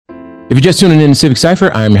If you're just tuning in to Civic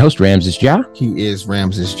Cypher, I'm your host, Ramses Ja. He is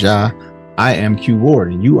Ramses Ja. I am Q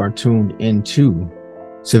Ward, and you are tuned into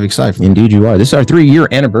Civic Cypher. Indeed you are. This is our 3-year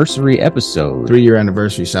anniversary episode. 3-year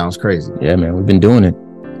anniversary sounds crazy. Yeah, man. We've been doing it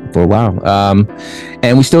for a while.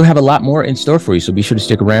 And we still have a lot more in store for you, so be sure to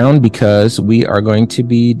stick around because we are going to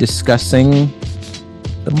be discussing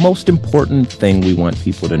the most important thing we want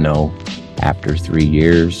people to know after 3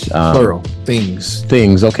 years. Plural. Things.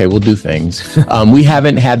 Things. Okay, we'll do things. We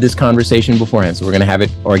haven't had this conversation beforehand, so we're going to have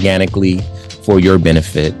it organically for your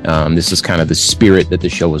benefit. This is kind of the spirit that the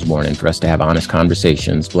show was born in, for us to have honest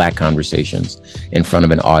conversations, Black conversations, in front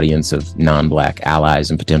of an audience of non-Black allies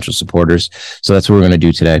and potential supporters. So that's what we're going to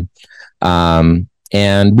do today. And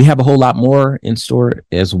we have a whole lot more in store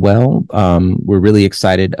as well. We're really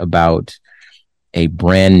excited about a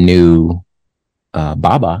brand new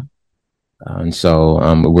Baba. And so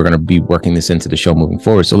we're going to be working this into the show moving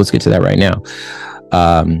forward. So let's get to that right now.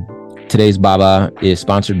 Today's Baba is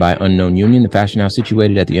sponsored by Unknown Union, the fashion house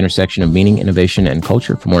situated at the intersection of meaning, innovation, and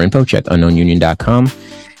culture. For more info, check unknownunion.com.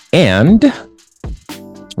 And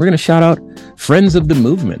we're going to shout out Friends of the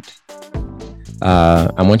Movement.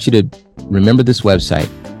 I want you to remember this website,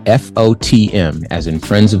 FOTM, as in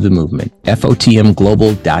Friends of the Movement,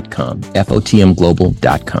 FOTMglobal.com,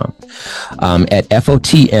 FOTMglobal.com. At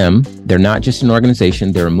FOTM, they're not just an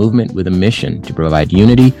organization, they're a movement with a mission to provide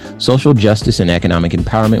unity, social justice, and economic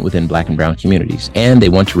empowerment within Black and Brown communities. And they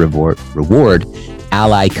want to reward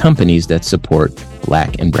ally companies that support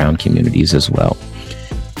Black and Brown communities as well.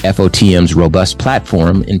 FOTM's robust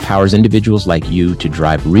platform empowers individuals like you to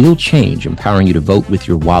drive real change, empowering you to vote with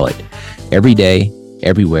your wallet every day,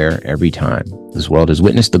 everywhere, every time. This world has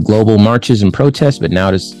witnessed the global marches and protests, but now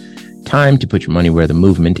it is time to put your money where the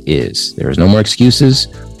movement is. There is no more excuses.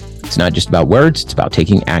 It's not just about words, it's about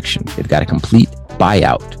taking action. They've got a complete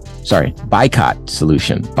boycott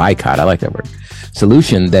solution. Boycott, I like that word.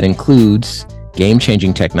 Solution that includes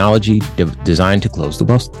game-changing technology designed to close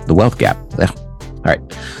the wealth gap. All right.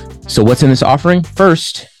 So what's in this offering?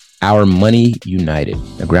 First, Our Money United,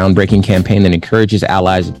 a groundbreaking campaign that encourages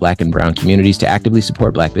allies of Black and Brown communities to actively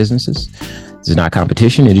support Black businesses. This is not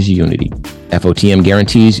competition, it is unity. FOTM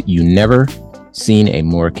guarantees you never seen a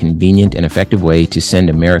more convenient and effective way to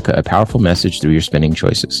send America a powerful message through your spending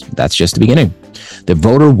choices. That's just the beginning. The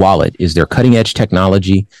Voter Wallet is their cutting-edge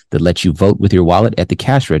technology that lets you vote with your wallet at the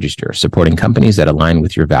cash register, supporting companies that align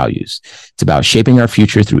with your values. It's about shaping our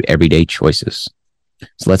future through everyday choices.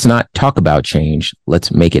 So let's not talk about change. Let's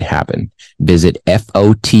make it happen. Visit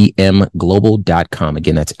FOTMglobal.com.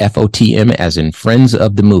 Again, that's FOTM as in Friends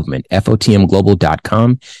of the Movement,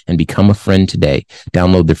 FOTMglobal.com, and become a friend today.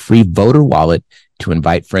 Download the free Voter Wallet to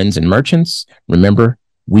invite friends and merchants. Remember,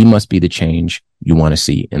 we must be the change you want to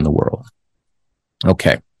see in the world.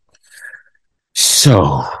 Okay.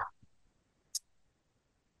 So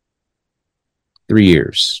 3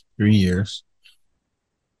 years. 3 years.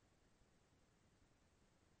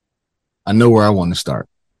 I know where I want to start.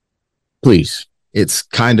 Please. It's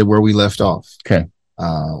kind of where we left off. Okay.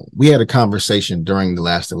 We had a conversation during the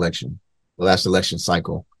last election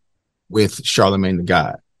cycle with Charlemagne the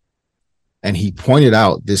God. And he pointed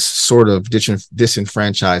out this sort of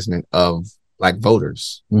disenfranchisement of Black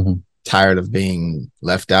voters, tired of being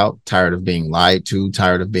left out, tired of being lied to,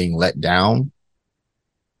 tired of being let down.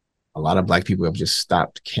 A lot of Black people have just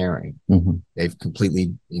stopped caring. They've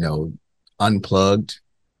completely, unplugged,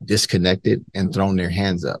 disconnected, and thrown their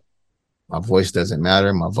hands up. My voice doesn't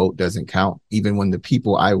matter. My vote doesn't count. Even when the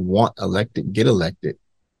people I want elected get elected,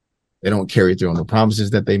 they don't carry through on the promises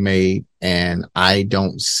that they made, and I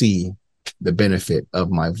don't see the benefit of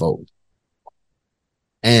my vote.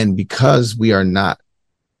 And because we are not,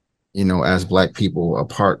 as Black people, a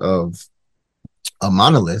part of a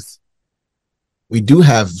monolith, we do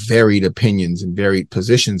have varied opinions and varied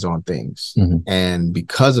positions on things. And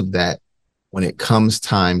because of that, when it comes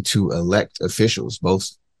time to elect officials,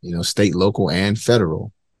 both, state, local, and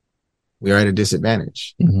federal, we are at a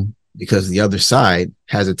disadvantage because the other side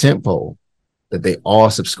has a tent pole that they all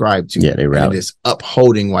subscribe to. Yeah, they rally. And it is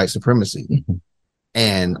upholding white supremacy.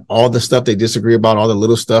 And all the stuff they disagree about, all the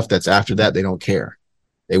little stuff that's after that, they don't care.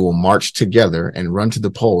 They will march together and run to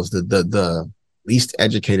the polls. The least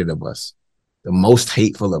educated of us, the most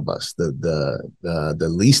hateful of us, the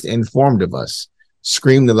least informed of us,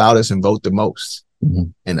 scream the loudest and vote the most.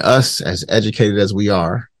 And us, as educated as we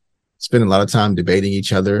are, spend a lot of time debating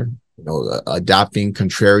each other, adopting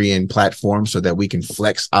contrarian platforms so that we can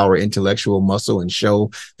flex our intellectual muscle and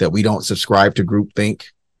show that we don't subscribe to groupthink,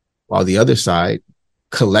 while the other side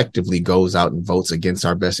collectively goes out and votes against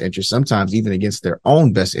our best interest, sometimes even against their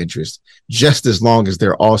own best interest, just as long as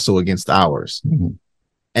they're also against ours.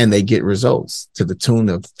 and they get results to the tune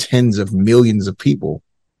of tens of millions of people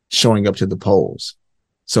showing up to the polls.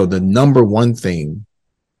 So the number one thing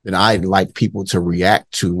that I'd like people to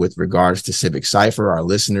react to with regards to Civic Cypher, our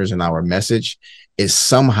listeners, and our message is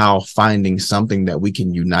somehow finding something that we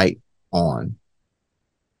can unite on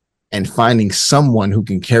and finding someone who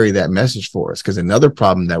can carry that message for us. Because another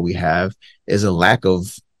problem that we have is a lack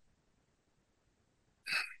of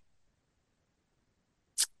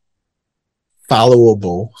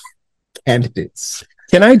followable candidates.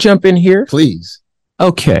 Can I jump in here? Please.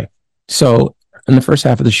 Okay. So in the first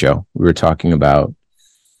half of the show, we were talking about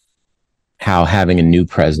how having a new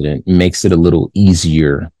president makes it a little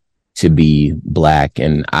easier to be Black.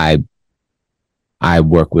 And I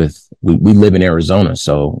work with, we live in Arizona.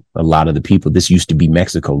 So a lot of the people, this used to be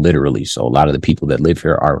Mexico, literally. So a lot of the people that live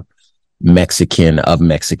here are Mexican, of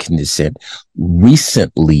Mexican descent,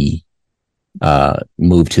 recently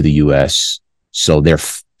moved to the U.S. So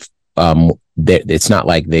it's not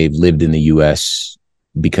like they've lived in the U.S.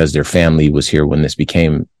 because their family was here when this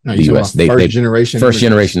became the U.S. First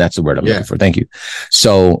generation. That's the word I'm looking for. Thank you.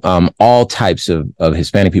 So all types of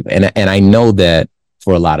Hispanic people. And I know that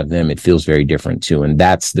for a lot of them, it feels very different too. And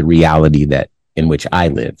that's the reality in which I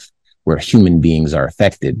live, where human beings are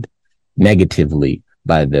affected negatively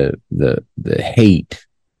by the hate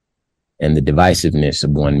and the divisiveness of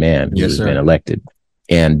one man who has been elected.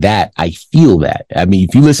 And that, I feel that. I mean,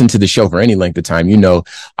 if you listen to the show for any length of time, you know,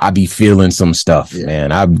 I be feeling some stuff,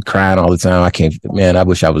 man. I'm crying all the time. I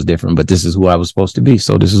wish I was different, but this is who I was supposed to be.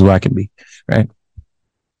 So this is who I can be, right?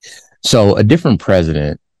 So a different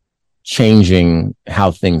president changing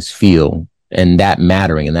how things feel and that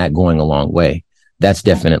mattering and that going a long way, that's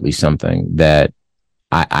definitely something that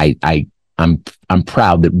I'm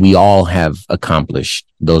proud that we all have accomplished,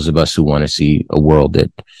 those of us who want to see a world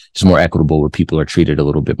that is more equitable, where people are treated a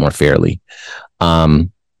little bit more fairly.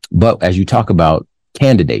 But as you talk about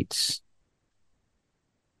candidates,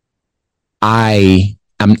 I'm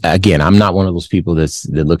not one of those people that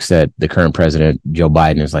looks at the current president, Joe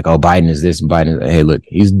Biden, is like, oh, Biden is this and Biden. Hey, look,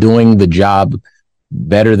 he's doing the job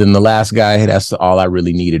better than the last guy. That's all I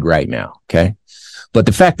really needed right now. Okay. But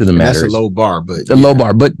the fact of the matter is, that's a low bar, but low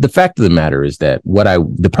bar. But the fact of the matter is that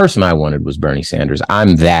the person I wanted was Bernie Sanders.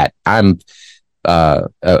 I'm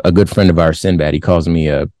a good friend of ours, Sinbad. He calls me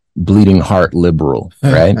a bleeding heart liberal,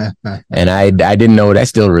 right? And I didn't know it. I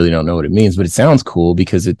still really don't know what it means, but it sounds cool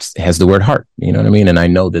because it has the word heart. You know what I mean? And I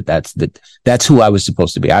know that's who I was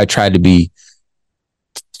supposed to be. I tried to be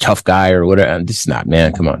tough guy or whatever. I'm just not,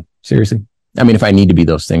 man. Come on, seriously. I mean, if I need to be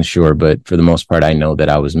those things, sure. But for the most part, I know that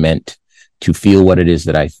I was meant to feel what it is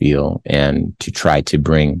that I feel and to try to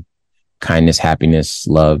bring kindness, happiness,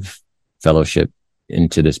 love, fellowship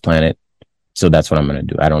into this planet. So that's what I'm going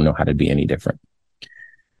to do. I don't know how to be any different.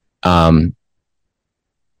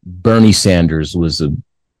 Bernie Sanders was a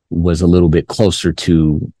little bit closer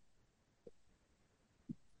to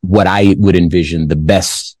what I would envision the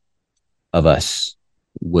best of us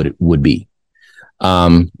would be.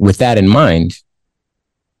 With that in mind,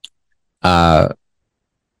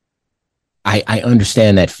 I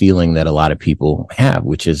understand that feeling that a lot of people have,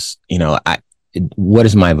 which is, you know, what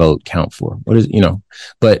does my vote count for? What is, you know,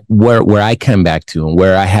 but where I come back to and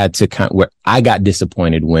where I had to where I got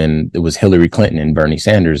disappointed when it was Hillary Clinton and Bernie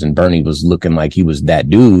Sanders, and Bernie was looking like he was that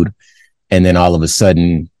dude. And then all of a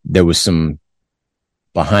sudden there was some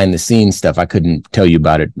behind the scenes stuff. I couldn't tell you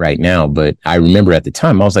about it right now, but I remember at the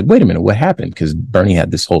time I was like, wait a minute, what happened? Because Bernie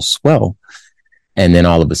had this whole swell. And then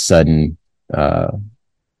all of a sudden,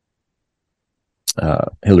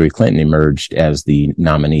 Hillary Clinton emerged as the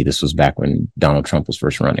nominee. This was back when Donald Trump was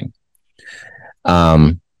first running.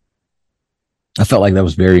 I felt like that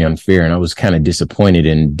was very unfair, and I was kind of disappointed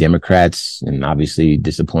in Democrats and obviously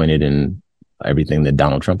disappointed in everything that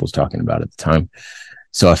Donald Trump was talking about at the time.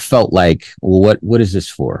 So I felt like, well, what is this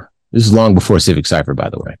for? This is long before Civic Cypher, by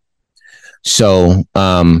the way. So,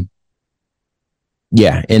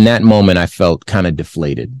 yeah, in that moment, I felt kind of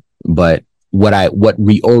deflated. But what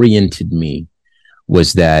reoriented me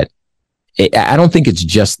was that I don't think it's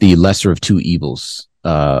just the lesser of two evils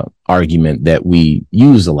argument that we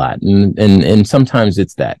use a lot, and sometimes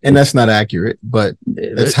it's that, and that's not accurate, but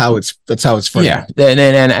that's how it's framed. Yeah,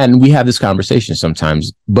 and we have this conversation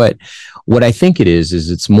sometimes, but what I think it is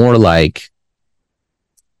it's more like,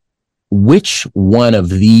 which one of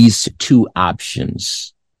these two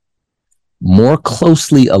options more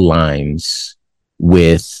closely aligns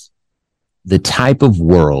with the type of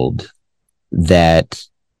world that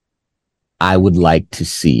I would like to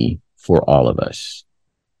see for all of us.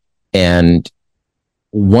 And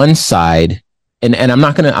one side, and I'm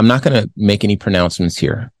not gonna make any pronouncements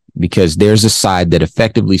here, because there's a side that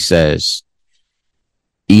effectively says,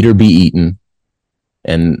 eat or be eaten,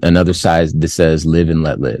 and another side that says, live and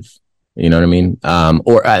let live. You know what I mean?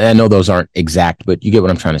 Or I know those aren't exact, but you get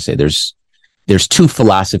what I'm trying to say. There's two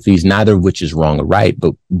philosophies, neither of which is wrong or right,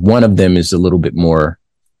 but one of them is a little bit more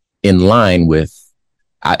in line with,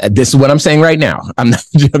 this is what I'm saying right now. I'm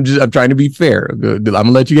trying to be fair. I'm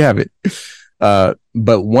gonna let you have it. But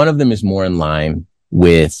one of them is more in line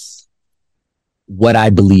with what I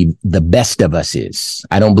believe the best of us is.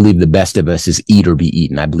 I don't believe the best of us is eat or be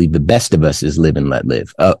eaten. I believe the best of us is live and let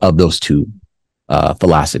live, of those two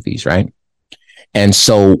philosophies, right? And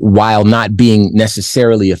so while not being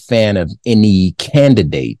necessarily a fan of any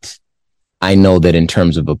candidate, I know that in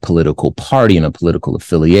terms of a political party and a political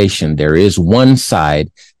affiliation, there is one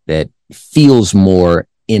side that feels more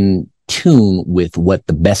in tune with what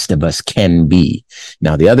the best of us can be.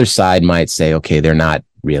 Now, the other side might say, okay, they're not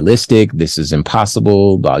realistic. This is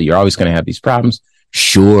impossible. You're always going to have these problems.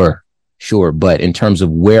 Sure. But in terms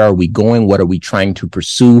of where are we going? What are we trying to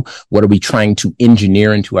pursue? What are we trying to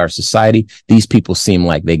engineer into our society? These people seem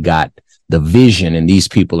like they got the vision, and these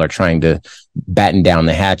people are trying to batten down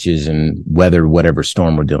the hatches and weather whatever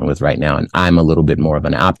storm we're dealing with right now. And I'm a little bit more of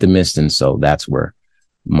an optimist. And so that's where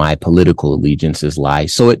my political allegiances lie.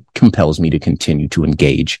 So it compels me to continue to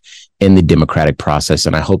engage in the democratic process.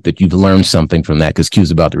 And I hope that you've learned something from that, because Q's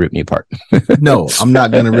about to rip me apart. No, I'm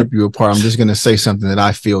not going to rip you apart. I'm just going to say something that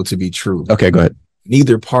I feel to be true. Okay, go ahead.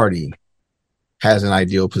 Neither party has an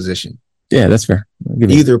ideal position. Yeah, that's fair.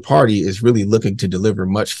 Neither party is really looking to deliver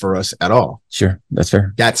much for us at all. Sure, that's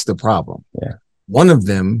fair. That's the problem. Yeah. One of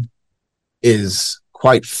them is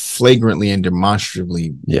quite flagrantly and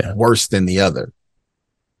demonstrably worse than the other.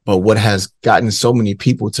 But what has gotten so many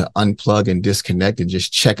people to unplug and disconnect and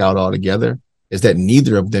just check out altogether is that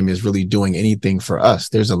neither of them is really doing anything for us.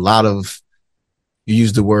 There's a lot of, I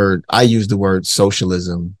use the word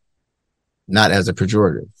socialism, not as a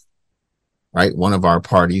pejorative, right? One of our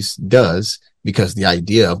parties does, because the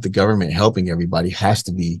idea of the government helping everybody has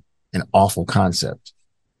to be an awful concept.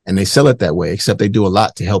 And they sell it that way, except they do a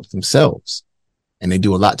lot to help themselves. And they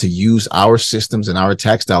do a lot to use our systems and our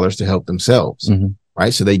tax dollars to help themselves. Mm-hmm.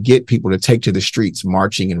 Right. So they get people to take to the streets,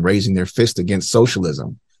 marching and raising their fist against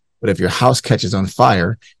socialism. But if your house catches on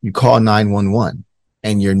fire, you call 911,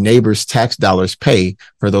 and your neighbor's tax dollars pay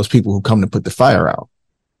for those people who come to put the fire out.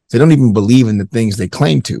 They don't even believe in the things they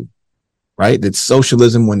claim to. Right. That's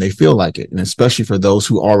socialism when they feel like it. And especially for those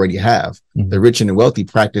who already have. Mm-hmm. The rich and the wealthy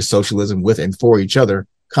practice socialism with and for each other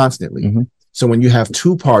constantly. Mm-hmm. So when you have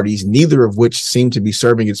two parties, neither of which seem to be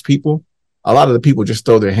serving its people, a lot of the people just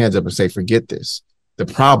throw their hands up and say, forget this. The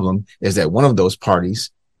problem is that one of those parties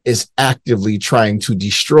is actively trying to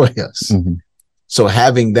destroy us. Mm-hmm. So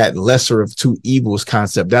having that lesser of two evils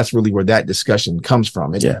concept, that's really where that discussion comes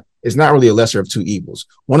from. It's not really a lesser of two evils.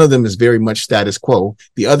 One of them is very much status quo.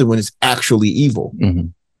 The other one is actually evil. Mm-hmm.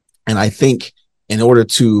 And I think in order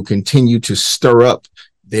to continue to stir up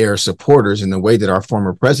their supporters in the way that our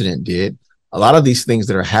former president did, a lot of these things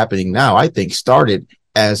that are happening now, I think, started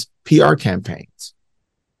as PR campaigns.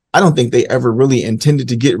 I don't think they ever really intended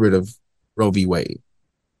to get rid of Roe v. Wade.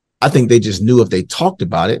 I think they just knew if they talked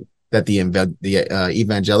about it, that the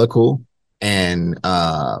evangelical and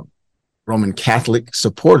Roman Catholic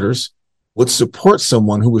supporters would support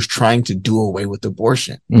someone who was trying to do away with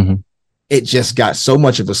abortion. Mm-hmm. It just got so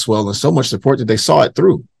much of a swell and so much support that they saw it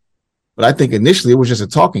through. But I think initially it was just a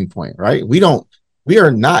talking point, right? We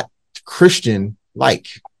are not Christian-like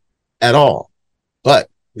at all, but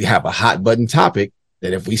we have a hot button topic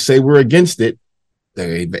that if we say we're against it,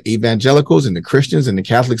 the evangelicals and the Christians and the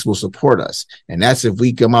Catholics will support us. And that's if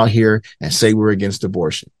we come out here and say we're against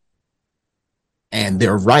abortion. And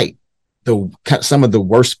they're right. Some of the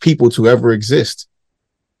worst people to ever exist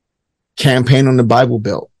campaign on the Bible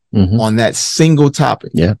Belt on that single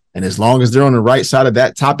topic. Yeah. And as long as they're on the right side of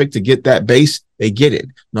that topic to get that base, they get it,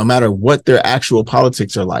 no matter what their actual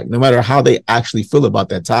politics are like, no matter how they actually feel about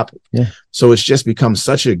that topic. Yeah. So it's just become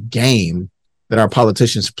such a game that our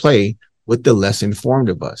politicians play with the less informed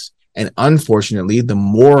of us. And unfortunately, the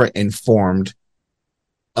more informed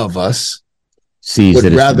of us sees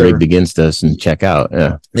that it's rigged against us and check out.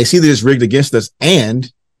 Yeah. They see that it's rigged against us.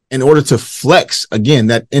 And in order to flex, again,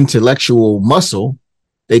 that intellectual muscle,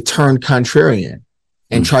 they turn contrarian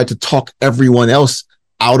and try to talk everyone else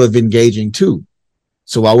out of engaging too.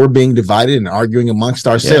 So while we're being divided and arguing amongst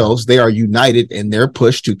ourselves, they are united in their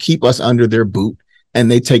push to keep us under their boot, and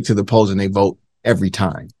they take to the polls and they vote every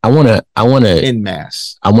time. I want to en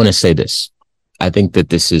masse. I want to say this. I think that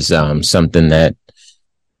this is something that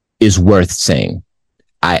is worth saying.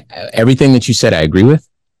 Everything that you said, I agree with,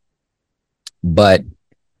 but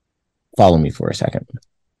follow me for a second.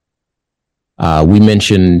 We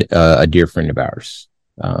mentioned a dear friend of ours,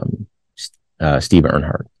 Steve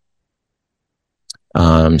Earnhardt.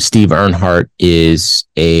 Steve Earnhardt is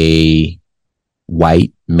a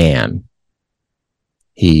white man.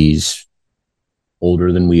 He's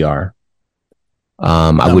older than we are.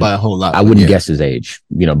 I would by a whole lot. I wouldn't guess his age,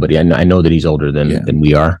 but I know that he's older than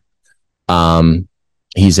we are.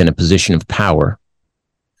 He's in a position of power,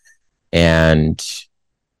 and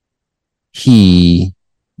he,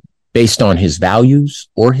 based on his values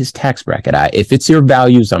or his tax bracket, if it's your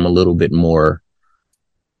values, I'm a little bit more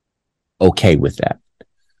okay with that.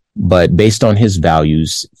 But based on his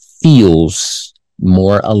values, feels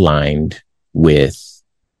more aligned with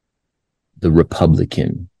the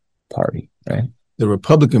Republican Party, right? The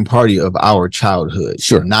Republican Party of our childhood,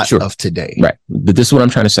 not of today. Right. But this is what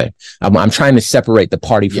I'm trying to say. I'm trying to separate the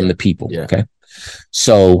party from the people. Yeah. Okay.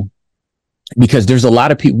 So, because there's a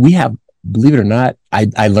lot of people, we have, believe it or not,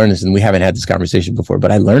 I learned this, and we haven't had this conversation before,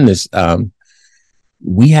 but I learned this.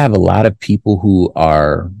 We have a lot of people who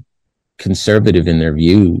are conservative in their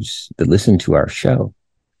views that listen to our show.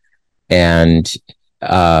 And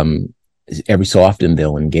every so often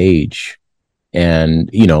they'll engage. And,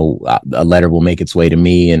 a letter will make its way to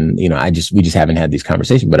me. And, we just haven't had these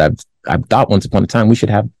conversations, but I've thought once upon a time we should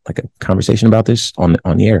have like a conversation about this on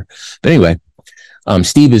the air. But anyway,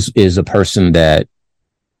 Steve is a person that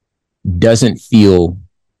doesn't feel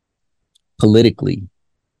politically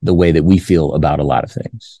the way that we feel about a lot of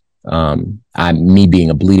things. Me being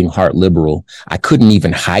a bleeding heart liberal, I couldn't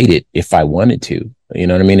even hide it if I wanted to. You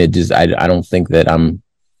know what I mean? I don't think that I'm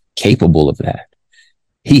capable of that.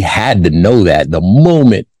 He had to know that the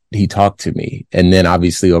moment he talked to me. And then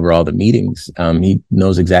obviously over all the meetings, he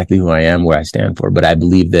knows exactly who I am, where I stand for. But I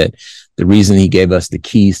believe that the reason he gave us the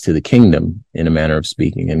keys to the kingdom, in a manner of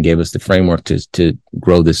speaking, and gave us the framework to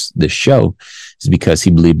grow this show is because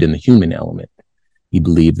he believed in the human element. He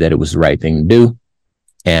believed that it was the right thing to do.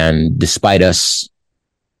 And despite us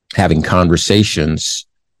having conversations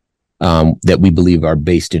that we believe are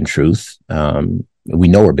based in truth, we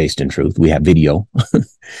know are based in truth. We have video.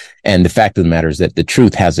 And the fact of the matter is that the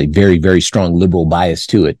truth has a very, very strong liberal bias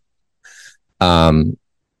to it.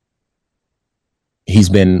 He's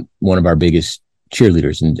been one of our biggest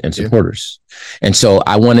cheerleaders and supporters. And so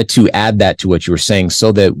I wanted to add that to what you were saying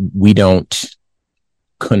so that we don't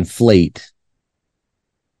conflate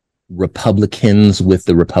Republicans with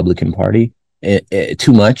the Republican Party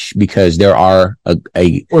too much, because there are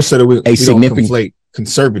we don't conflate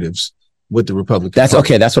conservatives with the Republican Party.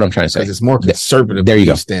 Okay. That's what I'm trying to say. Because it's more conservative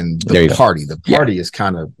than the party. The party is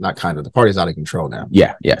the party's out of control now.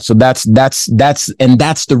 Yeah. Yeah. So that's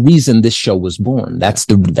the reason this show was born. And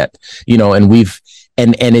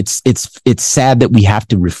it's sad that we have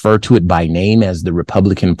to refer to it by name as the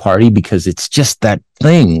Republican Party, because it's just that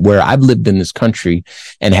thing where I've lived in this country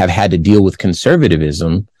and have had to deal with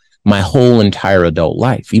conservatism my whole entire adult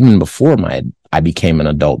life, even before I became an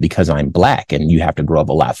adult, because I'm Black, and you have to grow up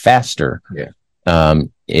a lot faster. Yeah.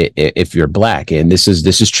 If you're Black, and this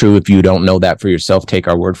is true. If you don't know that for yourself, take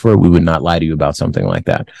our word for it. We would not lie to you about something like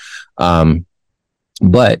that.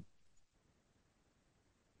 But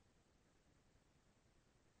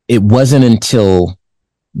it wasn't until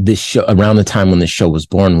this show, around the time when this show was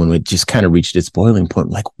born, when it just kind of reached its boiling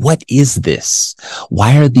point. Like, what is this?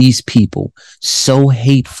 Why are these people so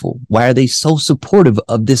hateful? Why are they so supportive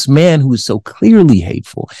of this man who is so clearly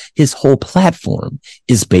hateful? His whole platform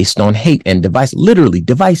is based on hate and literally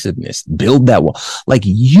divisiveness. Build that wall. Like,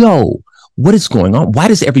 yo, what is going on? Why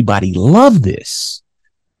does everybody love this?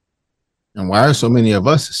 And why are so many of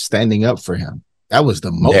us standing up for him? That was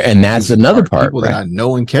the most. And that's another part. People that I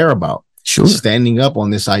know and care about. Sure. Standing up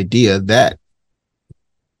on this idea that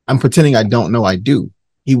I'm pretending I don't know I do.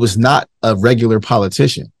 He was not a regular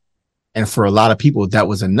politician. And for a lot of people, that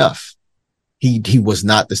was enough. He was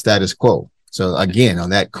not the status quo. So again,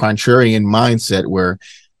 on that contrarian mindset where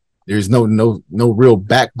there's no real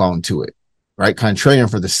backbone to it, right? Contrarian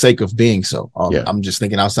for the sake of being so. I'm just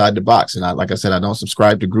thinking outside the box. And like I said, I don't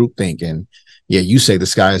subscribe to groupthink. And yeah, you say the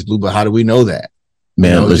sky is blue, but how do we know that?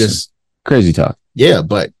 Man, listen, just crazy talk. Yeah,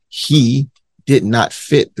 but he did not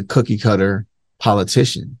fit the cookie cutter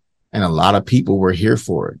politician. And a lot of people were here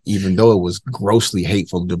for it, even though it was grossly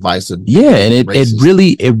hateful, divisive. Yeah. And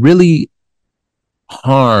it really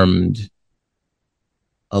harmed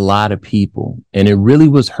a lot of people, and it really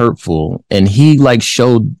was hurtful. And he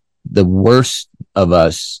showed the worst of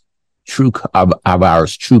us, of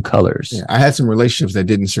ours true colors. Yeah, I had some relationships that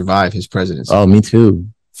didn't survive his presidency. Oh, me too.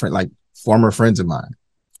 Former friends of mine.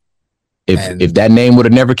 If that name would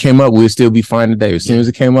have never came up, we'd still be fine today. As soon as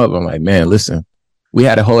it came up, I'm like, man, listen, we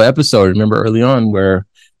had a whole episode, remember, early on where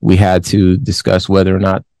we had to discuss whether or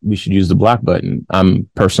not we should use the block button. I'm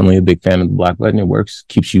personally a big fan of the block button. It works,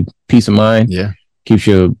 keeps you peace of mind. Yeah. Keeps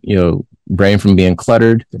your, brain from being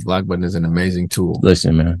cluttered. The block button is an amazing tool.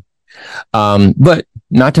 Listen, man. But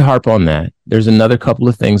not to harp on that. There's another couple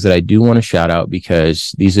of things that I do want to shout out,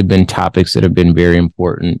 because these have been topics that have been very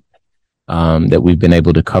important, that we've been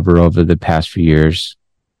able to cover over the past few years.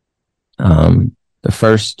 The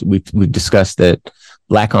first, we've discussed that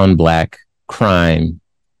black on black crime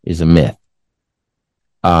is a myth.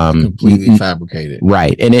 Completely fabricated.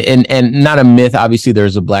 Right. And not a myth. Obviously,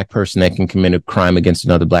 there's a black person that can commit a crime against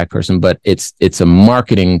another black person, but it's a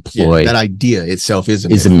marketing ploy. Yeah, that idea itself is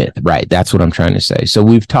a myth. Right. That's what I'm trying to say. So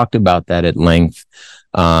we've talked about that at length.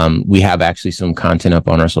 We have actually some content up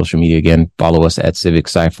on our social media. Again, follow us at Civic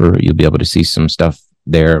Cypher. You'll be able to see some stuff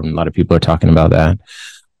there. A lot of people are talking about that.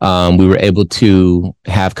 We were able to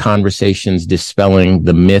have conversations dispelling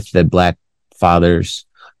the myth that black fathers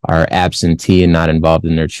are absentee and not involved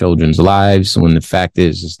in their children's lives, when the fact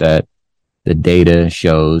is that the data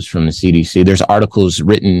shows from the CDC, there's articles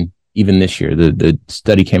written even this year. The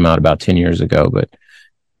study came out about 10 years ago, but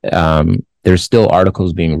there's still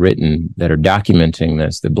articles being written that are documenting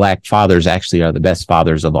this. The black fathers actually are the best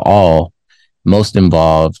fathers of all, most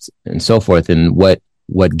involved, and so forth. And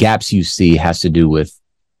what gaps you see has to do with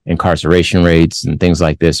incarceration rates and things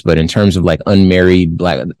like this. But in terms of like unmarried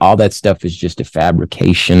black, all that stuff is just a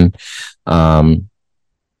fabrication. And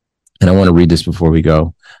I want to read this before we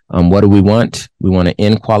go. What do we want? We want to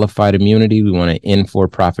end qualified immunity. We want to end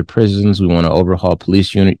for-profit prisons. We want to overhaul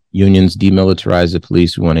police unions, demilitarize the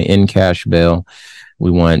police. We want to end cash bail. We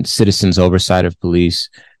want citizens' oversight of police.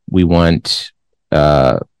 We want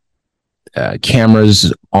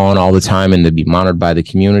cameras on all the time and to be monitored by the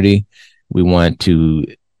community. We want to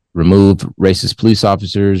remove racist police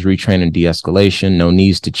officers, retrain and de-escalation, no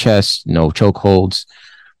knees to chest, no chokeholds.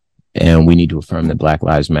 And we need to affirm that Black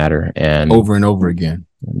Lives Matter. And over and over again.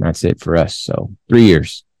 And that's it for us. So 3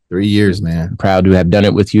 years. 3 years, man. I'm proud to have done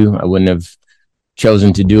it with you. I wouldn't have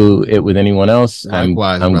chosen to do it with anyone else.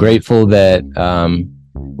 Likewise, I'm grateful that,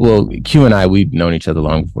 Q and I, we've known each other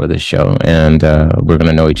long before this show, and we're going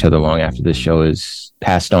to know each other long after this show is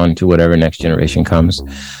passed on to whatever next generation comes.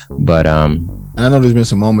 But and I know there's been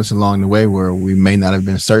some moments along the way where we may not have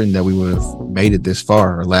been certain that we would have made it this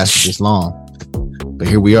far or lasted this long. But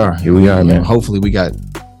here we are. Here we are, man. Hopefully we got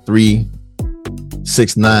 3,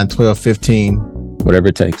 6, 9, 12, 15. Whatever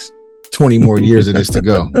it takes. 20 more years of this to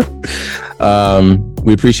go.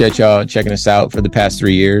 We appreciate y'all checking us out for the past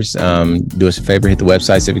 3 years. Do us a favor, hit the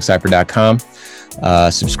website, civiccypher.com.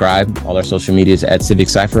 Subscribe. All our social medias at Civic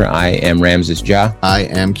Cypher. I am Ramses Ja. I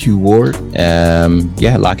am Q Ward.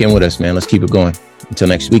 Lock in with us, man. Let's keep it going. Until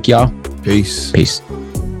next week, y'all. Peace. Peace.